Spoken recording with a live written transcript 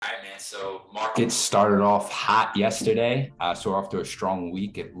So markets started off hot yesterday. So we're off to a strong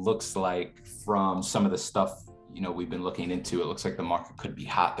week. It looks like from some of the stuff, we've been looking into, it looks like the market could be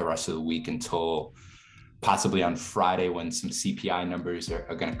hot the rest of the week until possibly on Friday when some CPI numbers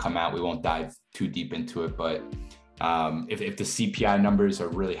are going to come out. We won't dive too deep into it, but if the CPI numbers are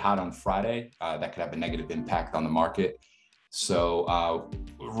really hot on Friday, that could have a negative impact on the market. So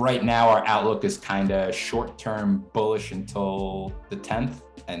right now our outlook is kind of short-term bullish until the 10th,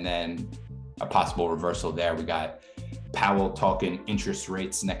 and then a possible reversal there. We got Powell talking interest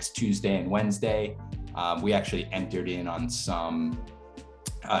rates next Tuesday and Wednesday. We actually entered in on some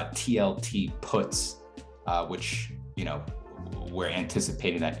TLT puts, which, we're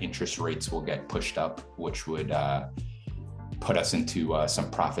anticipating that interest rates will get pushed up, which would put us into some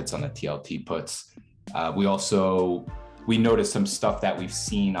profits on the TLT puts. We noticed some stuff that we've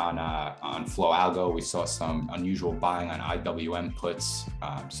seen on Flow Algo. We saw some unusual buying on IWM puts,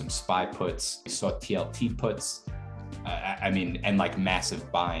 some SPY puts. We saw TLT puts. And like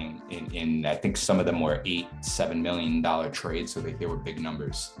massive buying in I think some of them were $7 million trades, so they were big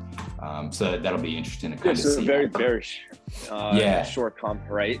numbers. So that'll be interesting to kind of see. Very bearish, short comp,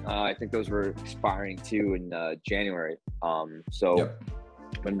 right? I think those were expiring too in January.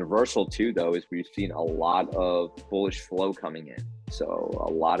 But reversal too, though, is we've seen a lot of bullish flow coming in. So a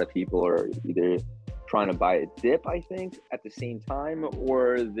lot of people are either trying to buy a dip, I think, at the same time,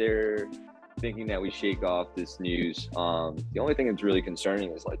 or they're thinking that we shake off this news. The only thing that's really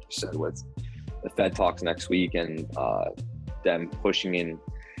concerning is, like you said, with the Fed talks next week and them pushing in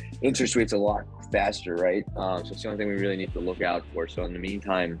interest rates a lot faster, right? So it's the only thing we really need to look out for. So in the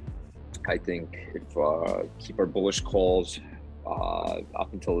meantime, I think if keep our bullish calls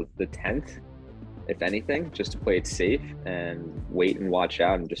up until the 10th, if anything, just to play it safe and wait and watch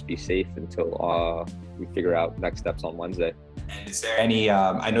out and just be safe until we figure out next steps on Wednesday. And is there any,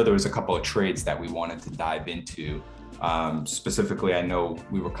 I know there was a couple of trades that we wanted to dive into. Specifically, I know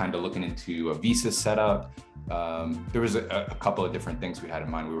we were kind of looking into a Visa setup. There was a couple of different things we had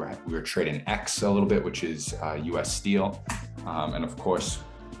in mind. We were trading X a little bit, which is US Steel. And of course,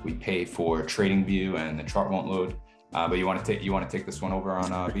 we pay for TradingView and the chart won't load. But you want to take this one over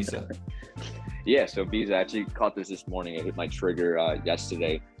on Visa? Yeah, so Visa, actually caught this morning. It hit my trigger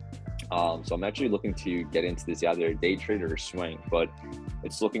yesterday. So I'm actually looking to get into this either day trade or swing, but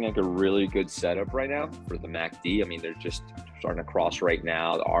it's looking like a really good setup right now for the MACD. I mean, they're just starting to cross right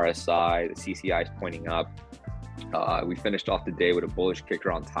now. The RSI, the CCI is pointing up. We finished off the day with a bullish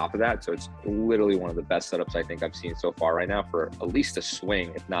kicker on top of that. So it's literally one of the best setups I think I've seen so far right now for at least a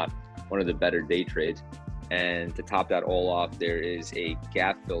swing, if not one of the better day trades. And to top that all off, there is a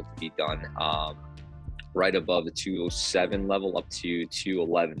gap fill to be done right above the 207 level up to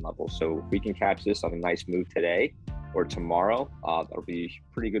 211 level. So if we can catch this on a nice move today or tomorrow, that'll be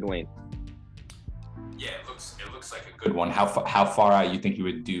a pretty good win. Yeah, it looks like a good one. How far out you think you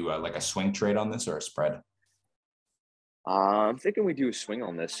would do like a swing trade on this or a spread? I'm thinking we do a swing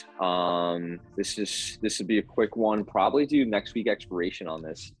on this. This would be a quick one. Probably do next week expiration on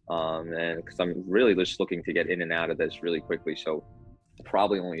this. And because I'm really just looking to get in and out of this really quickly. So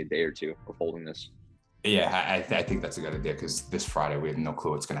probably only a day or two of holding this. Yeah, I think that's a good idea because this Friday we have no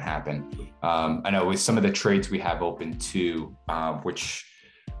clue what's going to happen. I know with some of the trades we have open too, which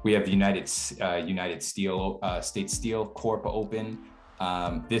we have United Steel, State Steel Corp open.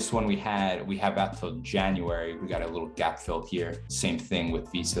 This one we have out till January. We got a little gap fill here. Same thing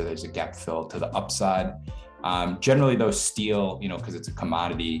with Visa. There's a gap fill to the upside. Generally, though, steel, because it's a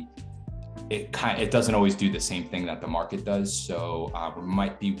commodity, it doesn't always do the same thing that the market does. So we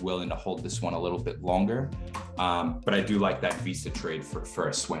might be willing to hold this one a little bit longer. But I do like that Visa trade for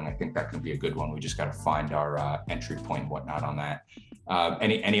a swing. I think that can be a good one. We just got to find our entry point and whatnot on that.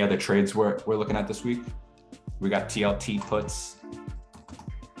 Any other trades we're looking at this week? We got TLT puts.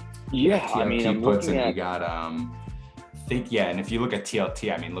 Yeah, TLT I mean, I'm puts, looking and at. we got and if you look at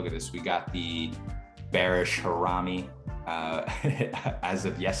TLT, I mean, look at this. We got the bearish Harami as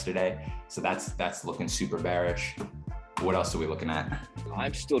of yesterday, so that's looking super bearish. What else are we looking at?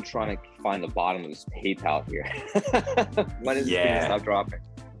 I'm still trying to find the bottom of this PayPal here. When is it going to stop dropping?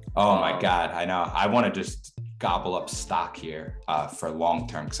 Oh my God, I know. I want to just gobble up stock here for long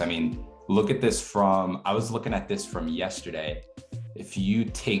term, because I mean, look at this I was looking at this from yesterday. If you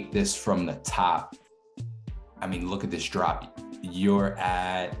take this from the top, I mean, look at this drop.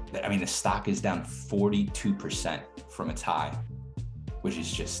 The stock is down 42% from its high, which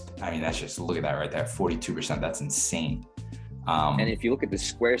is just, look at that right there, 42%. That's insane. And if you look at the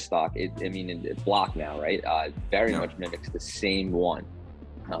Square stock, it's blocked now, right? Very much mimics the same one.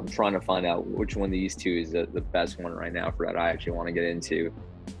 I'm trying to find out which one of these two is the best one right now for that I actually want to get into.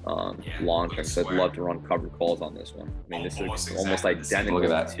 long term. So I'd love to run covered calls on this one. I mean, this is almost identical. Look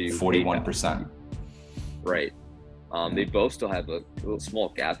at that, 41%. Right. They both still have a little small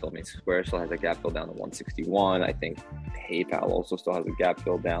gap fill. I mean, Square still has a gap fill down to 161. I think PayPal also still has a gap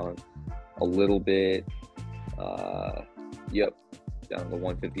fill down a little bit. Down to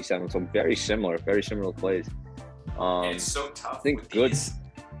 157. So very similar plays. It's so tough. I think good.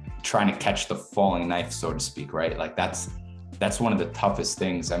 Trying to catch the falling knife, so to speak, right? Like that's one of the toughest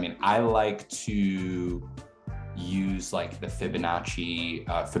things. I mean, I like to use like the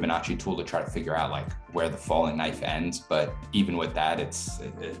Fibonacci tool to try to figure out like where the falling knife ends. But even with that, it's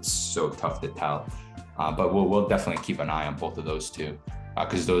so tough to tell. But we'll definitely keep an eye on both of those two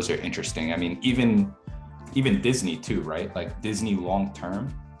because those are interesting. I mean, even Disney too, right? Like Disney long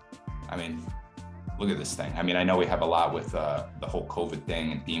term. I mean, look at this thing. I mean, I know we have a lot with the whole COVID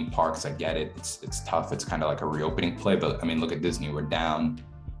thing and theme parks. I get it. It's tough. It's kind of like a reopening play. But I mean, look at Disney. We're down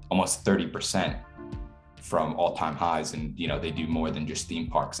almost 30% from all-time highs, and they do more than just theme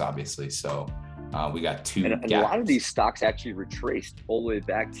parks, obviously. So we got two. And a lot of these stocks actually retraced all the way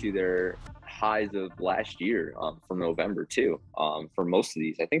back to their highs of last year from November too. For most of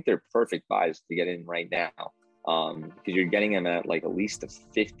these, I think they're perfect buys to get in right now. Because you're getting them at like at least a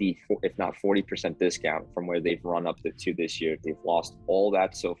 50, if not 40% discount from where they've run up to this year. They've lost all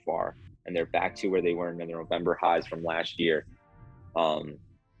that so far, and they're back to where they were in their November highs from last year.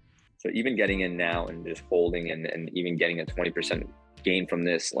 So even getting in now and just holding and even getting a 20% gain from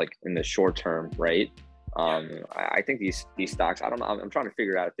this, like in the short term, right? I think these stocks, I don't know. I'm trying to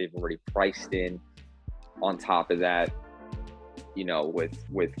figure out if they've already priced in on top of that, with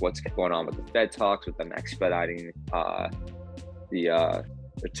what's going on with the Fed talks, with them expediting the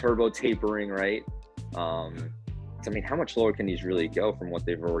turbo tapering, right? I mean, how much lower can these really go from what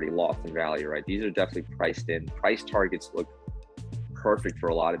they've already lost in value, right? These are definitely priced in. Price targets look perfect for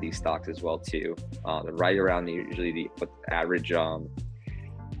a lot of these stocks as well too. They're right around usually what the average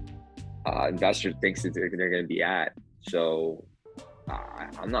investor thinks that they're going to be at. So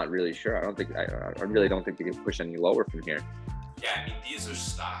I'm not really sure. I really don't think they can push any lower from here. Yeah, I mean, these are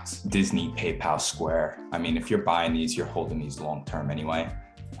stocks. Disney, PayPal, Square. I mean, if you're buying these, you're holding these long term anyway.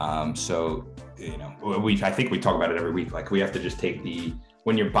 So I think we talk about it every week. Like we have to just take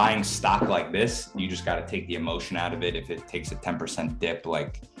when you're buying stock like this, you just got to take the emotion out of it. If it takes a 10% dip,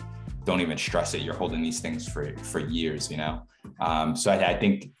 like don't even stress it. You're holding these things for years, So I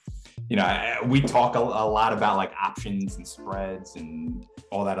think, we talk a lot about like options and spreads and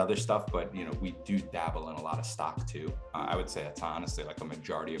all that other stuff, but we do dabble in a lot of stock too. I would say that's honestly like a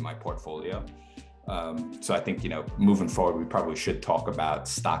majority of my portfolio. So I think, moving forward, we probably should talk about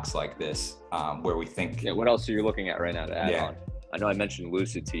stocks like this, where we think. Yeah, what else are you looking at right now to add on? I know I mentioned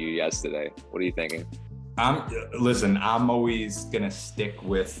Lucid to you yesterday. What are you thinking? Listen, I'm always going to stick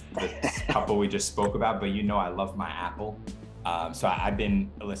with the couple we just spoke about, but I love my Apple. So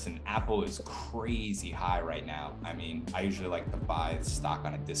Apple is crazy high right now. I mean, I usually like to buy stock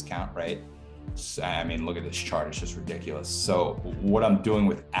on a discount, right? So, I mean, look at this chart. It's just ridiculous. So what I'm doing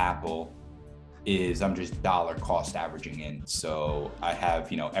with Apple is I'm just dollar cost averaging in. So I have,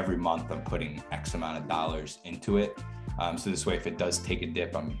 every month I'm putting X amount of dollars into it. So this way, if it does take a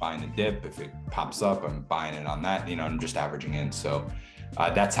dip, I'm buying the dip. If it pops up, I'm buying it on that. I'm just averaging in. So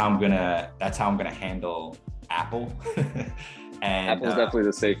that's how I'm gonna handle Apple. And Apple's definitely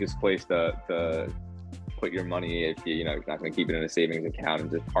the safest place to put your money if you're not going to keep it in a savings account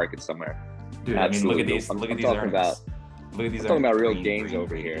and just park it somewhere. Dude, absolutely. I mean, look at these earnings. I'm talking about real gains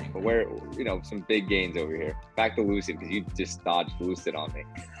over here, but where some big gains over here. Back to Lucid because you just dodged Lucid on me.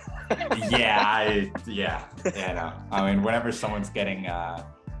 Yeah, no. I mean, whenever someone's getting,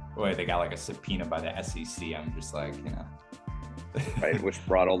 they got like a subpoena by the SEC, I'm just like, Right, which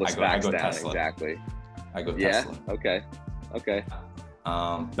brought all the SPACs down. Tesla. Exactly. I go Tesla. Okay.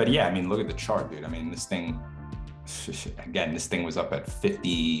 But yeah, I mean, look at the chart, dude. I mean, this thing was up at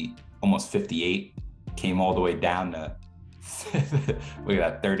 50, almost 58, came all the way down to, look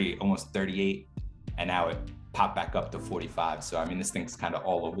at that, 30, almost 38. And now it popped back up to 45. So, I mean, this thing's kind of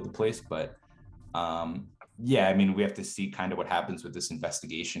all over the place, but yeah, I mean, we have to see kind of what happens with this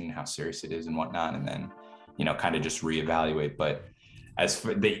investigation, how serious it is and whatnot, and then, kind of just reevaluate. But as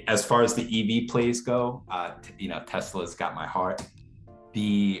far as the EV plays go, Tesla's got my heart.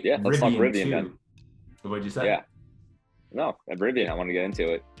 Let's talk Rivian then. What'd you say? Yeah. No, at Rivian, I want to get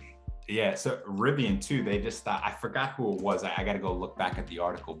into it. Yeah, so Rivian too, they just, I forgot who it was. I got to go look back at the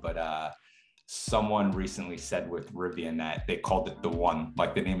article, but someone recently said with Rivian that they called it the one,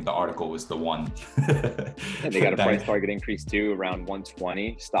 like the name of the article was the one. And they got a price target increase too, around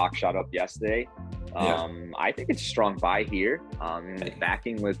 120. Stock shot up yesterday. I think it's a strong buy here.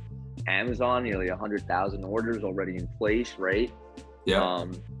 Backing with Amazon, nearly 100,000 orders already in place, right? Yeah.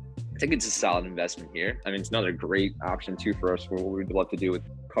 I think it's a solid investment here. I mean, it's another great option too for us for what we'd love to do with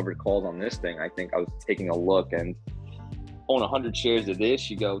covered calls on this thing. I think I was taking a look, and own 100 shares of this,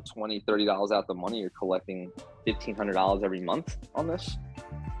 you go $20, $30 out the money, you're collecting $1,500 every month on this.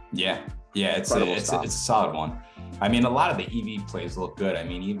 Yeah, it's a solid one. I mean, a lot of the EV plays look good. I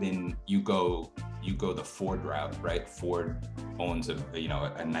mean, even you go the Ford route, right? Ford owns a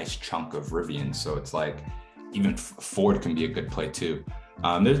nice chunk of Rivian, so it's like even Ford can be a good play too.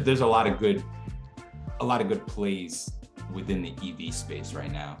 There's a lot of good plays within the EV space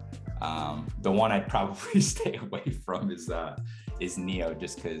right now. The one I'd probably stay away from is NIO,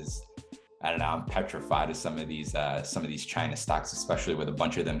 just because I don't know, I'm petrified of some of these China stocks, especially with a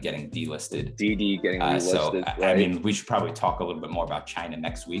bunch of them getting delisted. DD getting delisted. So right? I mean, we should probably talk a little bit more about China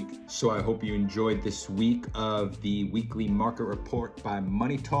next week. So I hope you enjoyed this week of the weekly market report by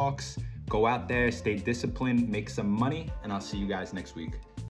Money Talks. Go out there, stay disciplined, make some money, and I'll see you guys next week.